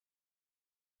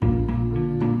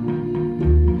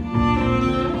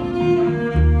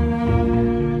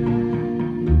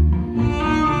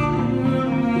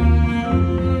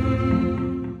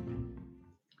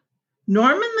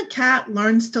Norman the Cat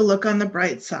Learns to Look on the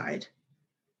Bright Side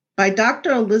by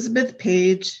Dr. Elizabeth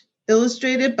Page,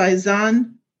 illustrated by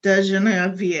Jean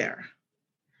Degenevier.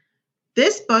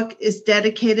 This book is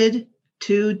dedicated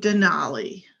to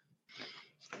Denali.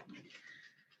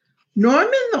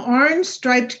 Norman the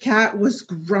orange-striped cat was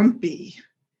grumpy.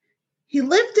 He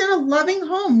lived in a loving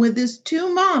home with his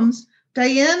two moms,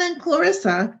 Diane and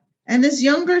Clarissa, and his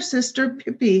younger sister,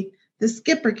 Pippi, the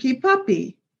Schipperke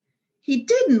puppy. He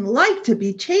didn't like to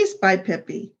be chased by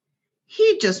Pippi.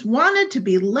 He just wanted to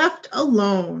be left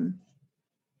alone.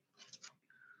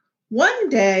 One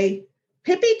day,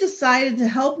 Pippi decided to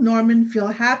help Norman feel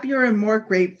happier and more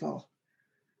grateful.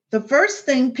 The first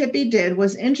thing Pippi did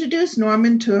was introduce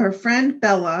Norman to her friend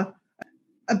Bella,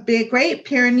 a Great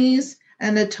Pyrenees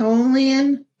and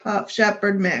Etolian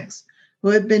shepherd mix who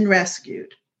had been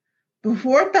rescued.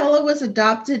 Before Bella was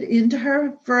adopted into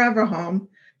her forever home,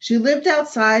 she lived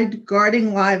outside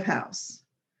guarding Live House.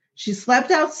 She slept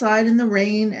outside in the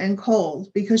rain and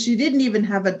cold because she didn't even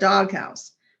have a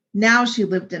doghouse. Now she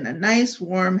lived in a nice,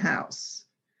 warm house.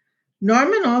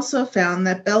 Norman also found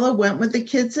that Bella went with the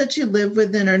kids that she lived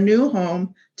with in her new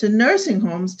home to nursing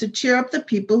homes to cheer up the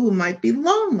people who might be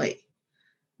lonely.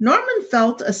 Norman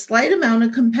felt a slight amount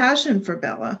of compassion for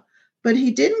Bella, but he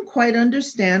didn't quite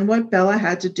understand what Bella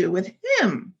had to do with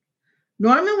him.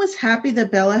 Norman was happy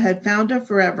that Bella had found her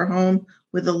forever home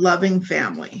with a loving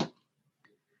family.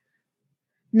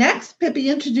 Next,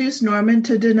 Pippi introduced Norman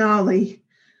to Denali,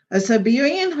 a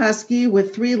Siberian husky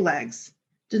with 3 legs.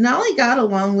 Denali got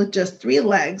along with just 3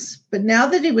 legs, but now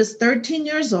that he was 13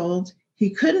 years old,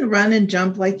 he couldn't run and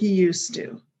jump like he used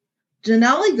to.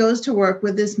 Denali goes to work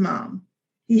with his mom.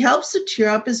 He helps to cheer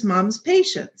up his mom's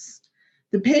patients.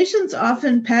 The patients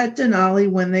often pet Denali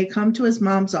when they come to his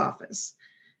mom's office.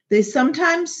 They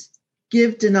sometimes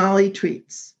give Denali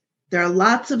treats. There are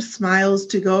lots of smiles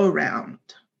to go around.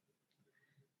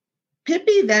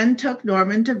 Pippi then took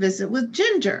Norman to visit with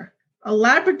Ginger, a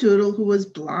Labradoodle who was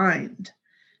blind.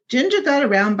 Ginger got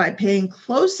around by paying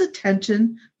close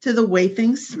attention to the way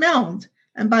things smelled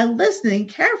and by listening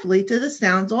carefully to the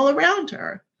sounds all around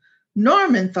her.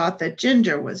 Norman thought that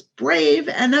Ginger was brave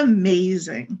and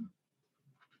amazing.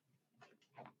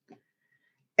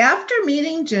 After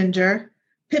meeting Ginger,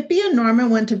 Pippi and Norman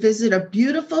went to visit a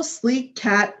beautiful, sleek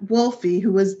cat, Wolfie,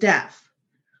 who was deaf.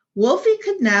 Wolfie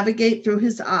could navigate through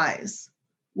his eyes.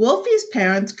 Wolfie's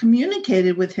parents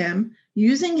communicated with him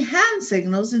using hand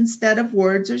signals instead of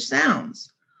words or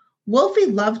sounds. Wolfie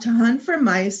loved to hunt for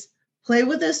mice, play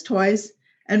with his toys,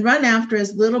 and run after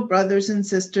his little brothers and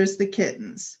sisters, the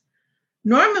kittens.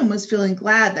 Norman was feeling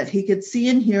glad that he could see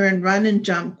and hear and run and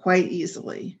jump quite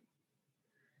easily.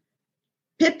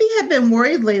 Pippi had been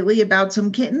worried lately about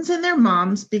some kittens and their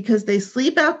moms because they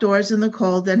sleep outdoors in the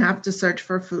cold and have to search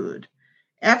for food.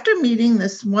 After meeting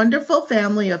this wonderful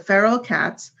family of feral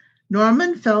cats,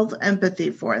 Norman felt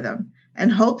empathy for them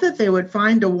and hoped that they would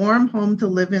find a warm home to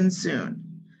live in soon.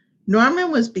 Norman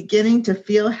was beginning to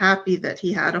feel happy that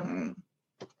he had a home.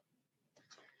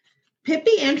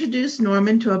 Pippi introduced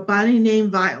Norman to a bunny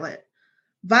named Violet.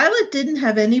 Violet didn't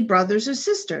have any brothers or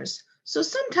sisters, so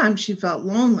sometimes she felt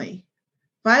lonely.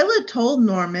 Violet told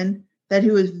Norman that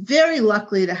he was very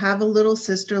lucky to have a little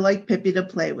sister like Pippi to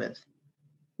play with.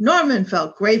 Norman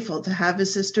felt grateful to have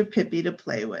his sister Pippi to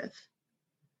play with.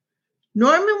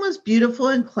 Norman was beautiful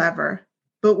and clever,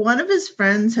 but one of his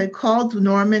friends had called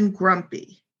Norman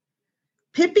grumpy.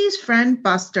 Pippi's friend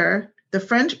Buster, the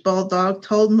French bulldog,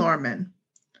 told Norman,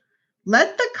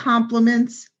 "Let the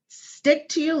compliments stick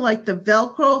to you like the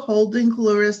Velcro holding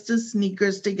Clarissa's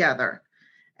sneakers together,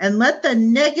 and let the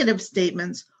negative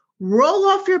statements roll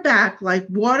off your back like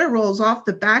water rolls off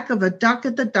the back of a duck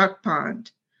at the duck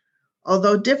pond."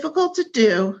 Although difficult to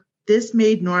do, this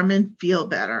made Norman feel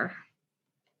better.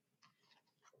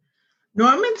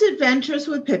 Norman's adventures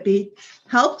with Pippi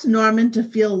helped Norman to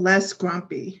feel less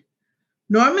grumpy.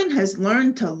 Norman has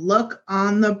learned to look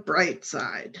on the bright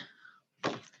side.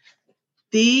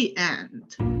 The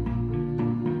end.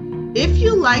 If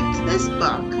you liked this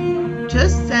book,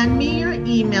 just send me your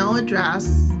email address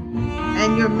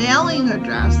and your mailing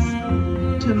address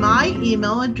to my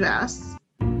email address,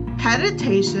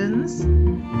 Petitations,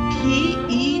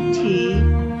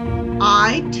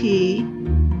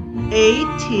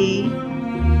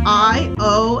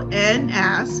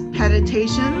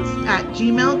 Petitations,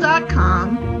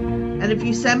 @gmail.com. And if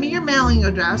you send me your mailing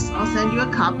address, I'll send you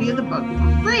a copy of the book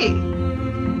for free.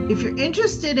 If you're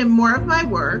interested in more of my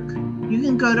work, you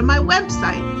can go to my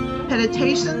website,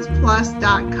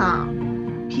 petitationsplus.com.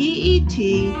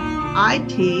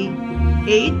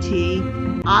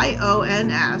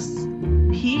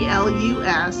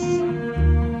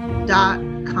 PETITATIONSPLUS.com.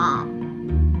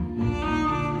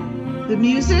 The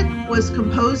music was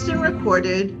composed and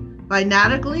recorded by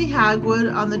Natalie Hagwood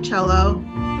on the cello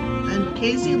and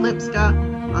Casey Lipska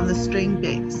on the string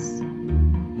bass.